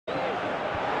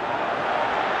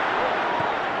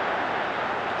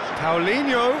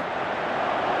Paulinho.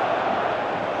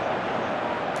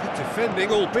 Good defending,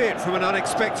 albeit from an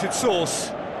unexpected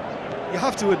source. You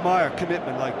have to admire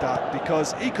commitment like that,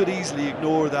 because he could easily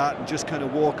ignore that and just kind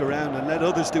of walk around and let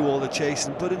others do all the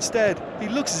chasing, but instead he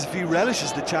looks as if he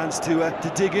relishes the chance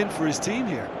to dig in for his team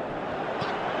here.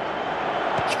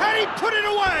 Can he put it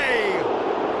away?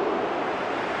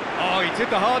 Oh, he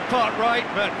did the hard part right,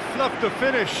 but fluffed the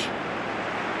finish.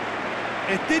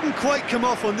 It didn't quite come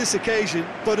off on this occasion,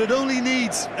 but it only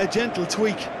needs a gentle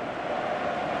tweak.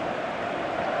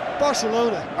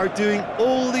 Barcelona are doing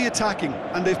all the attacking,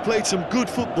 and they've played some good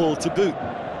football to boot.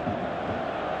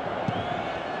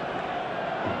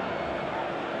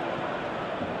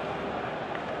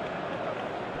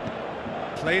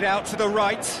 Played out to the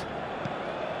right.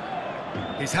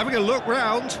 He's having a look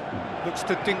round. Looks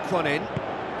to dink one in.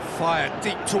 Fired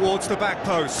deep towards the back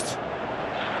post.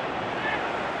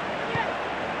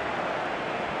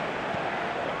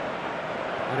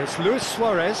 And it's Luis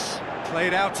Suarez.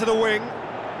 Played out to the wing.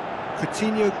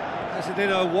 Coutinho has it in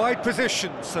a wide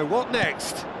position, so what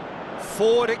next?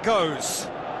 Forward it goes.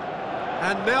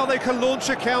 And now they can launch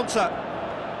a counter.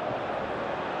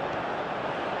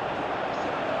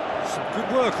 Some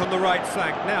good work on the right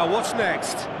flank. Now, what's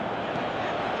next?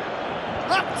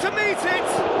 Up to meet it!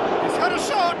 He's had a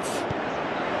shot!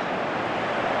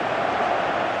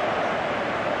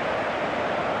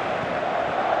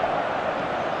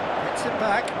 Gets it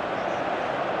back.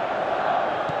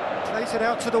 Plays it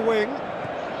out to the wing.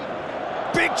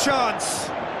 Big chance!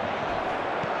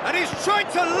 And he's tried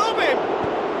to lob him!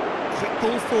 Quick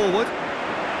ball forward.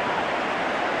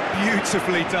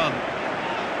 Beautifully done.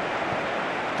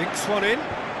 Dinks one in.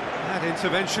 That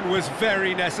intervention was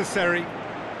very necessary.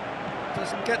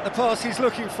 Doesn't get the pass he's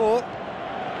looking for.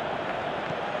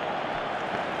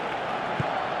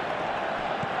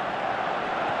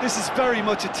 This is very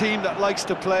much a team that likes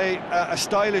to play a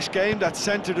stylish game that's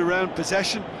centred around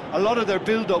possession. A lot of their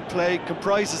build-up play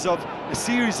comprises of a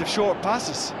series of short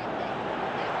passes.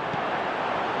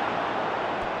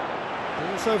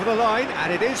 Ball's over the line,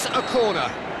 and it is a corner.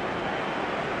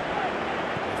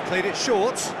 They've played it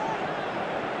short.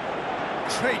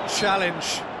 Great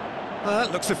challenge.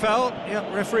 Looks a foul.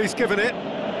 Yep, referee's given it.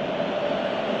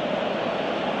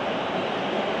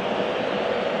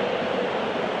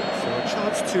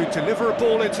 Chance to deliver a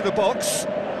ball into the box.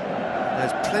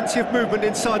 There's plenty of movement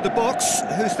inside the box.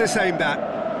 Who's this aimed at?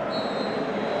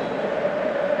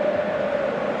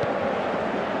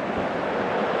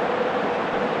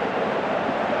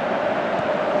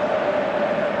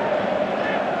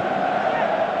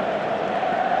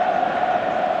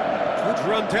 Good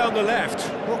run down the left.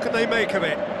 What can they make of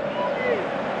it?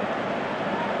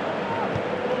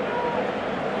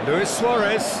 Luis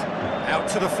Suarez out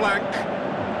to the flank.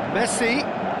 Messi.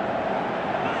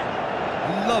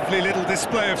 Lovely little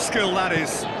display of skill, that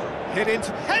is. Hit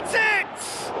into... Heads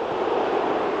it!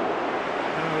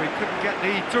 No, he couldn't get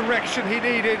the direction he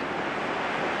needed.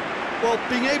 Well,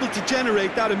 being able to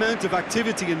generate that amount of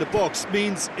activity in the box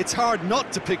means it's hard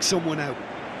not to pick someone out.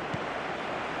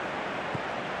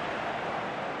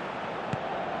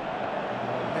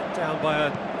 Let down by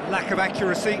a lack of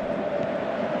accuracy.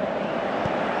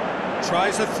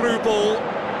 Tries a through ball.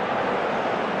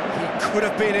 Could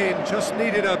have been in, just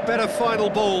needed a better final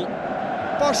ball.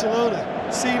 Barcelona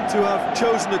seem to have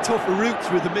chosen a tougher route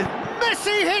through the middle.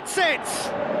 Messi hits it!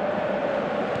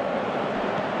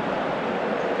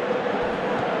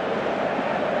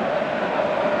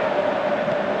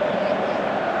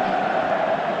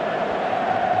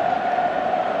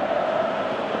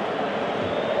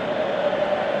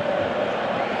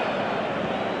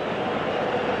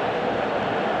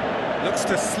 Looks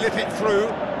to slip it through.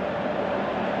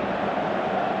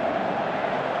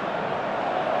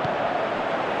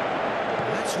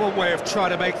 One way of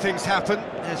trying to make things happen.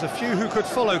 There's a few who could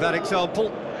follow that example.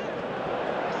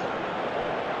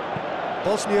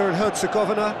 Bosnia and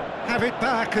Herzegovina have it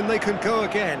back and they can go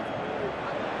again.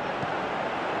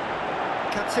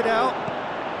 Cuts it out.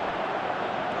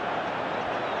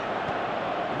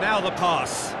 Now the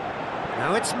pass.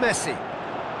 Now it's Messi.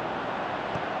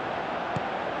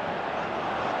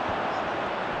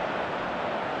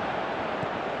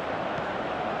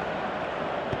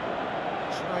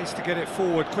 Tries to get it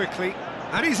forward quickly,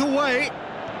 and he's away.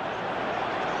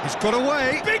 He's got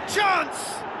away. Big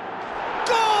chance!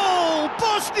 Goal!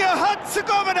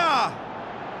 Bosnia-Herzegovina!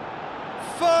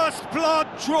 First blood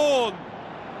drawn.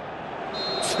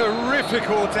 Terrific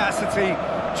audacity,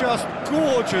 just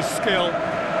gorgeous skill.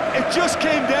 It just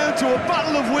came down to a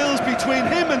battle of wills between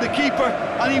him and the keeper,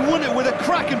 and he won it with a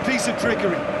cracking piece of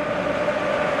trickery.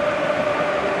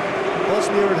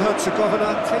 Bosnia and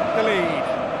Herzegovina take the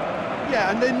lead. Yeah,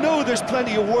 and they know there's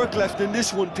plenty of work left in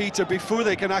this one, Peter, before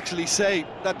they can actually say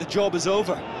that the job is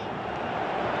over.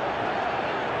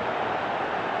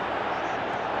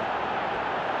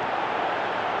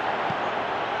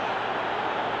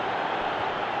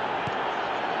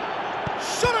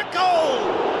 Shot at goal!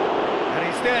 And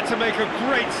he's there to make a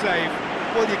great save.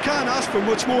 Well, you can't ask for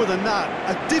much more than that.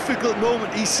 A difficult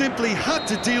moment he simply had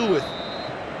to deal with.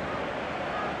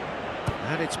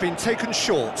 And it's been taken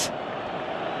short.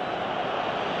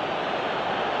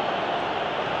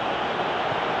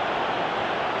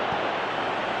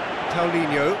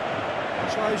 Paulinho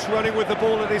tries running with the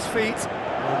ball at his feet.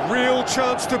 A real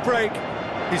chance to break.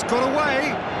 He's got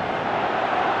away.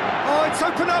 Oh, it's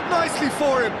opened up nicely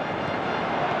for him.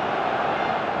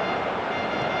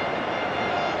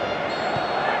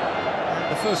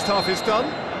 And the first half is done.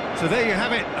 So there you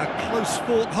have it, a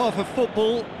close-fought half of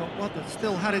football, but one that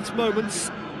still had its moments,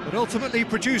 but ultimately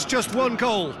produced just one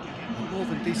goal. A more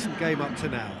than decent game up to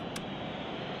now.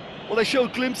 Well, they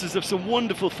showed glimpses of some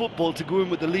wonderful football to go in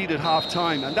with the lead at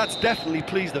half-time, and that's definitely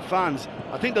pleased the fans.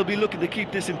 I think they'll be looking to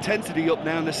keep this intensity up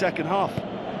now in the second half.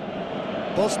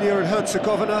 Bosnia and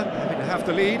Herzegovina having to have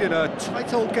the lead in a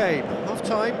tight old game.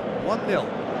 Half-time, 1-0.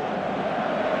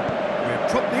 We're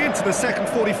promptly into the second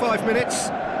 45 minutes.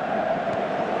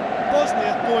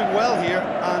 Bosnia going well here,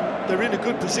 and they're in a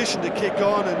good position to kick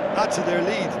on and add to their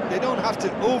lead. They don't have to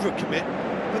overcommit,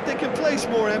 but they can place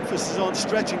more emphasis on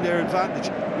stretching their advantage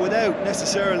without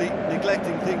necessarily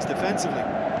neglecting things defensively.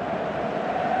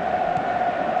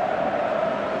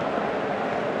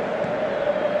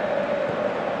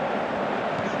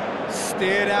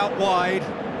 Steered out wide.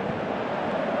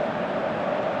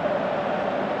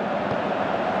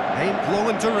 Aimed long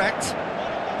and direct.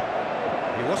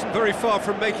 He wasn't very far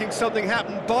from making something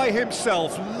happen by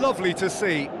himself. Lovely to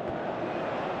see.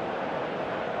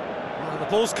 Well, the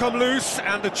ball's come loose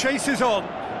and the chase is on.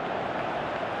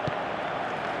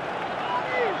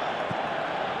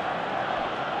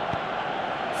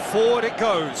 Forward it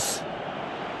goes.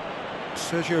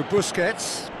 Sergio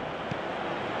Busquets.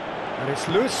 And it's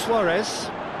Luis Suarez.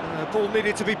 The ball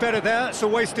needed to be better there. It's a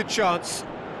wasted chance.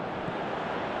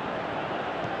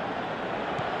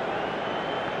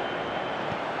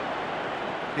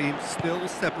 Team still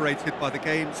separated by the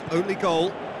game's only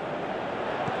goal.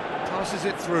 Passes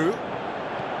it through.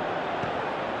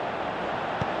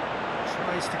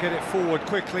 Tries to get it forward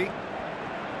quickly.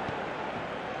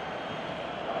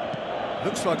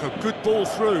 Looks like a good ball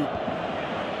through.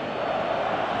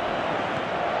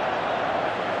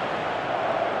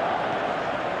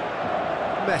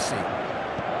 Messi.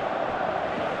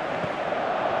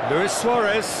 Luis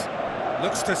Suarez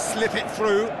looks to slip it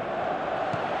through.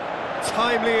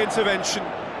 Timely intervention.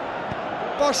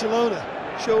 Barcelona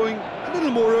showing a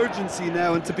little more urgency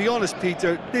now, and to be honest,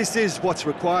 Peter, this is what's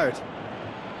required.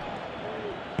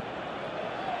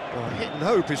 Well, hit and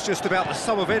hope is just about the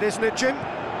sum of it, isn't it, Jim?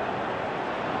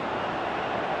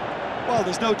 Well,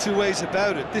 there's no two ways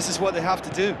about it. This is what they have to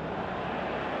do.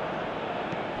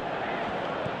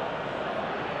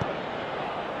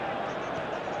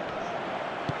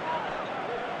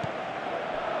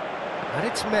 And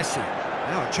it's Messi.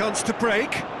 Now a chance to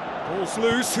break. Ball's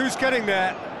loose, who's getting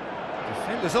there?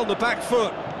 Defender's on the back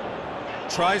foot.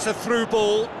 Tries a through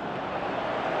ball.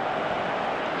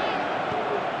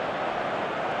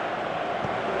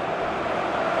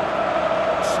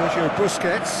 Sergio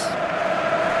Busquets.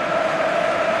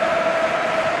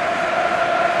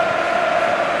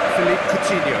 Philippe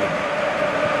Coutinho.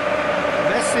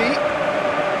 Messi.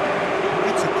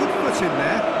 It's a good foot in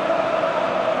there.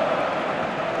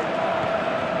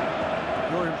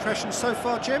 Your impression so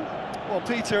far, Jim? Well,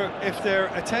 Peter, if they're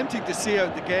attempting to see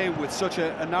out the game with such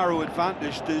a narrow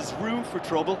advantage, there's room for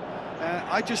trouble.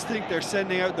 I just think they're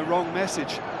sending out the wrong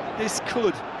message. This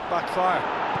could backfire.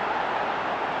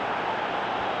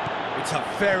 It's a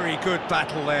very good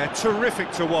battle there,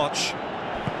 terrific to watch.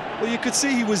 Well, you could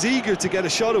see he was eager to get a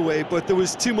shot away, but there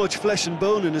was too much flesh and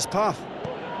bone in his path.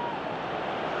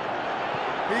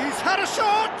 He's had a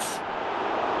shot!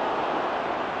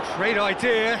 Great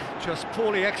idea, just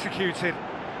poorly executed.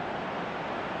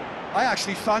 I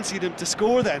actually fancied him to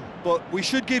score then, but we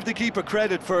should give the keeper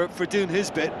credit for doing his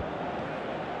bit.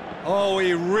 Oh,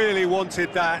 he really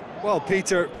wanted that. Well,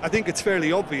 Peter, I think it's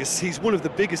fairly obvious he's one of the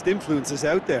biggest influences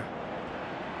out there.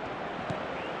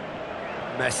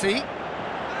 Messi.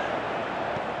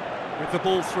 With the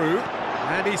ball through,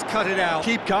 and he's cut it out.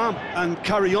 Keep calm and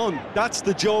carry on. That's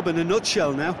the job in a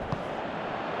nutshell now.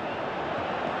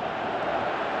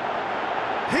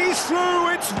 He's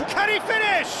through, can he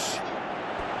finish?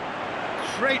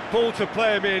 Great ball to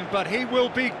play him in, but he will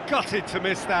be gutted to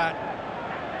miss that.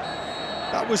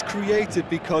 That was created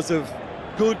because of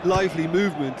good, lively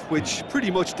movement, which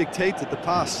pretty much dictated the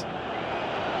pass.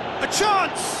 A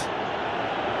chance!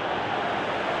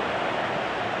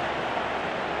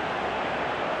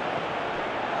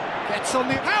 Gets on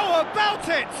the... How about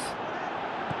it?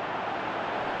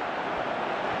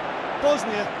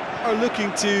 Bosnia are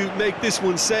looking to make this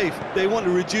one safe. They want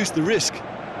to reduce the risk.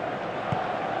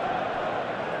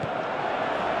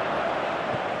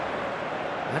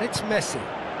 And it's Messi.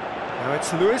 Now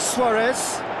it's Luis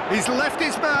Suarez. He's left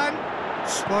his man.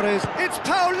 Suarez. It's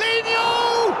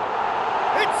Paulinho!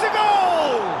 It's a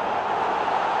goal!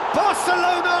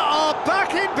 Barcelona are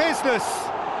back in business.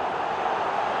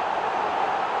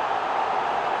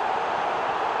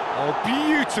 Oh,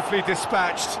 beautifully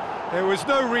dispatched. There was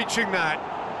no reaching that.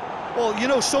 Well, you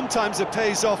know, sometimes it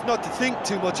pays off not to think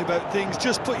too much about things,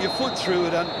 just put your foot through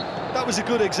it, and that was a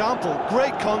good example.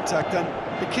 Great contact, and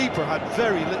the keeper had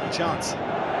very little chance.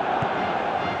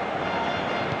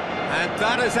 And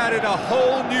that has added a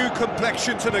whole new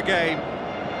complexion to the game.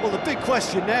 Well, the big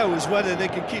question now is whether they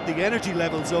can keep the energy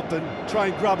levels up and try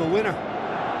and grab a winner.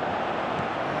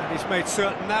 And he's made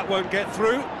certain that won't get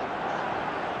through.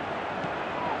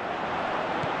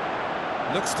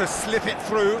 Looks to slip it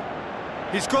through.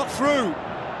 He's got through.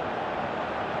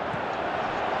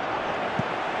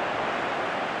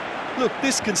 Look,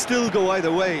 this can still go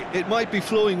either way. It might be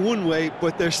flowing one way,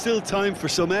 but there's still time for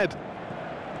some ebb.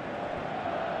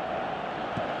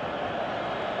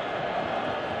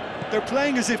 They're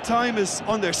playing as if time is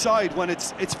on their side when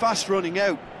it's fast running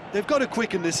out. They've got to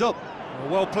quicken this up.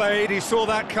 Well played, he saw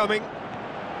that coming.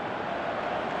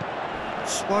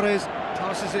 Suarez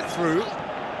passes it through.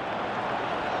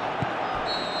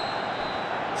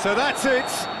 So that's it,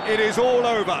 it is all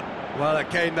over. Well, a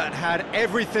game that had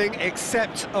everything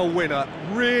except a winner.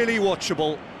 Really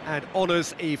watchable and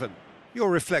honours even.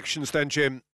 Your reflections then,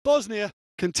 Jim? Bosnia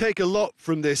can take a lot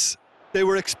from this. They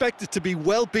were expected to be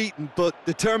well beaten, but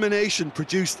determination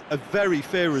produced a very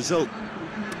fair result.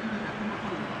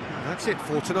 That's it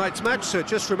for tonight's match, so it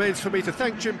just remains for me to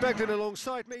thank Jim Beglin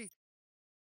alongside me.